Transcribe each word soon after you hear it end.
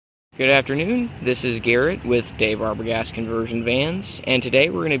Good afternoon, this is Garrett with Dave Arbogast Conversion Vans, and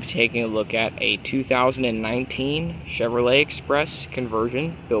today we're going to be taking a look at a 2019 Chevrolet Express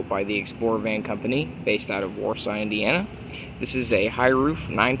conversion built by the Explorer Van Company based out of Warsaw, Indiana. This is a high roof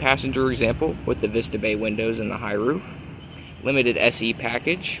 9-passenger example with the Vista Bay windows in the high roof, limited SE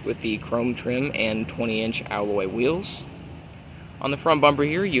package with the chrome trim and 20-inch alloy wheels. On the front bumper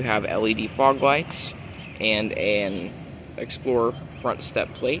here you have LED fog lights and an Explorer front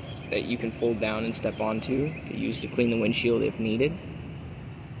step plate that you can fold down and step onto to use to clean the windshield if needed.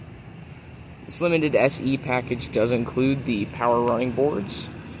 This limited SE package does include the power running boards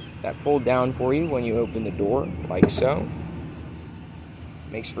that fold down for you when you open the door, like so.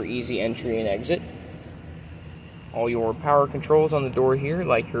 Makes for easy entry and exit. All your power controls on the door here,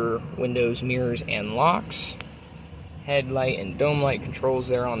 like your windows, mirrors, and locks. Headlight and dome light controls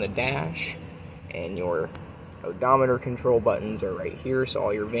there on the dash, and your odometer control buttons are right here, so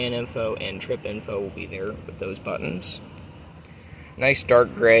all your van info and trip info will be there with those buttons. Nice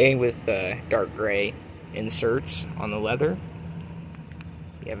dark gray with dark gray inserts on the leather.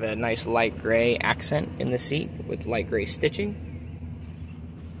 You have a nice light gray accent in the seat with light gray stitching.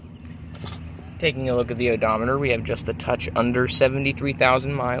 Taking a look at the odometer, we have just a touch under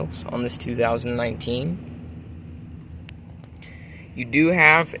 73,000 miles on this 2019. You do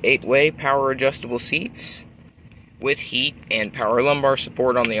have 8-way power adjustable seats with heat and power lumbar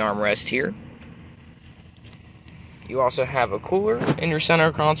support on the armrest here. You also have a cooler in your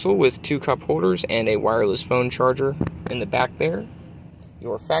center console with 2 cup holders and a wireless phone charger in the back there.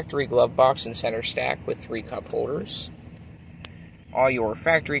 Your factory glove box and center stack with 3 cup holders. All your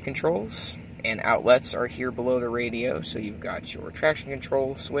factory controls and outlets are here below the radio, so you've got your traction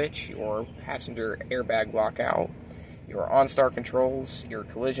control switch, your passenger airbag lockout, your OnStar controls, your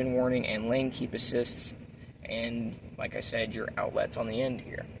collision warning and lane keep assists, and like I said, your outlets on the end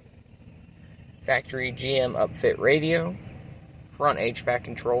here. Factory GM upfit radio, front HVAC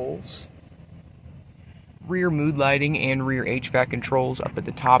controls, rear mood lighting and rear HVAC controls up at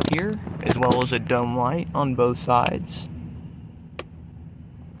the top here, as well as a dome light on both sides.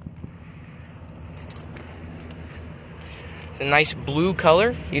 It's a nice blue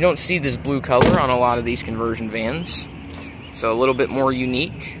color. You don't see this blue color on a lot of these conversion vans. It's a little bit more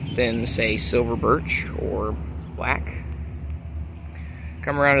unique than, say, silver birch or black.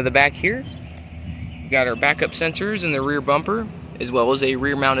 Come around to the back here. We've got our backup sensors in the rear bumper, as well as a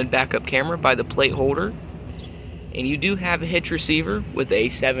rear-mounted backup camera by the plate holder. And you do have a hitch receiver with a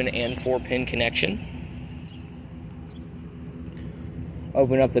 7 and 4-pin connection.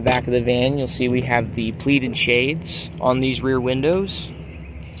 Open up the back of the van, you'll see we have the pleated shades on these rear windows.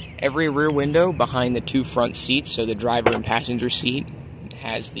 Every rear window behind the 2 front seats, so the driver and passenger seat,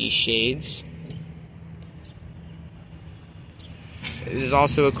 has these shades. It is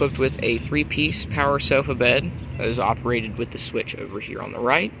also equipped with a 3-piece power sofa bed that is operated with the switch over here on the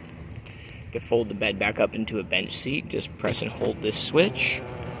right. To fold the bed back up into a bench seat, just press and hold this switch,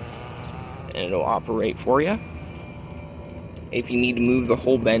 and it'll operate for you. If you need to move the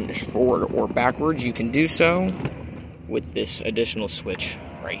whole bench forward or backwards, you can do so with this additional switch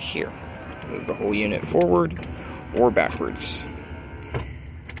right here. Move the whole unit forward or backwards.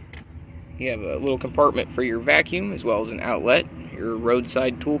 You have a little compartment for your vacuum as well as an outlet, your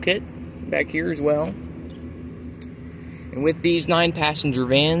roadside toolkit back here as well. And with these 9-passenger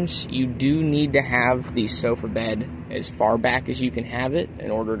vans, you do need to have the sofa bed as far back as you can have it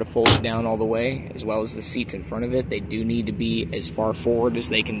in order to fold it down all the way, as well as the seats in front of it. They do need to be as far forward as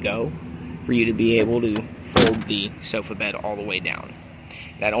they can go for you to be able to fold the sofa bed all the way down.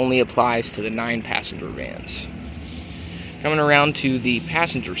 That only applies to the 9-passenger vans. Coming around to the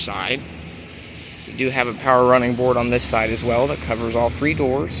passenger side, we do have a power running board on this side as well that covers all 3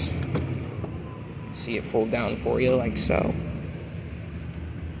 doors. See it fold down for you like so.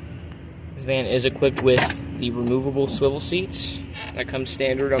 This van is equipped with the removable swivel seats that come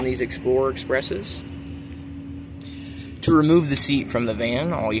standard on these Explorer Expresses. To remove the seat from the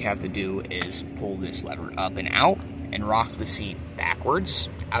van, all you have to do is pull this lever up and out and rock the seat backwards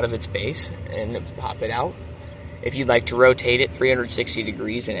out of its base and pop it out. If you'd like to rotate it 360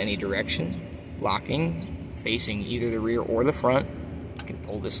 degrees in any direction, locking, facing either the rear or the front, you can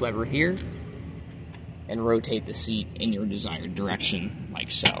pull this lever here and rotate the seat in your desired direction,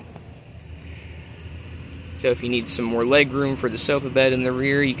 like so. So if you need some more leg room for the sofa bed in the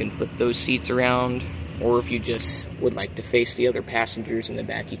rear, you can flip those seats around, or if you just would like to face the other passengers in the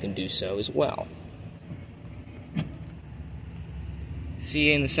back, you can do so as well.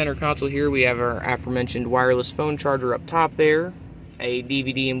 See, in the center console here, we have our aforementioned wireless phone charger up top there, a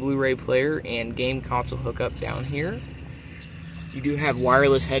DVD and Blu-ray player, and game console hookup down here. You do have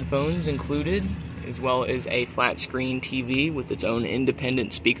wireless headphones included, as well as a flat screen TV with its own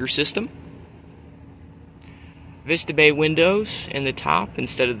independent speaker system. Vista Bay windows in the top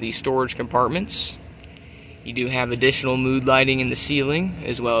instead of the storage compartments. You do have additional mood lighting in the ceiling,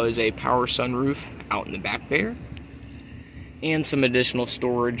 as well as a power sunroof out in the back there. And some additional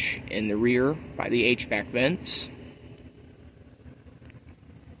storage in the rear by the HVAC vents.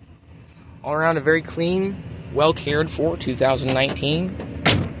 All around a very clean, well cared for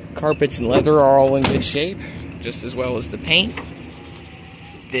 2019. Carpets and leather are all in good shape, just as well as the paint.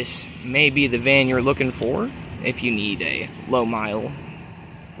 This may be the van you're looking for if you need a low-mile,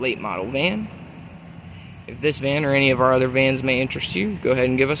 late-model van. If this van or any of our other vans may interest you, go ahead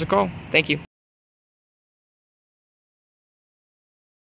and give us a call. Thank you.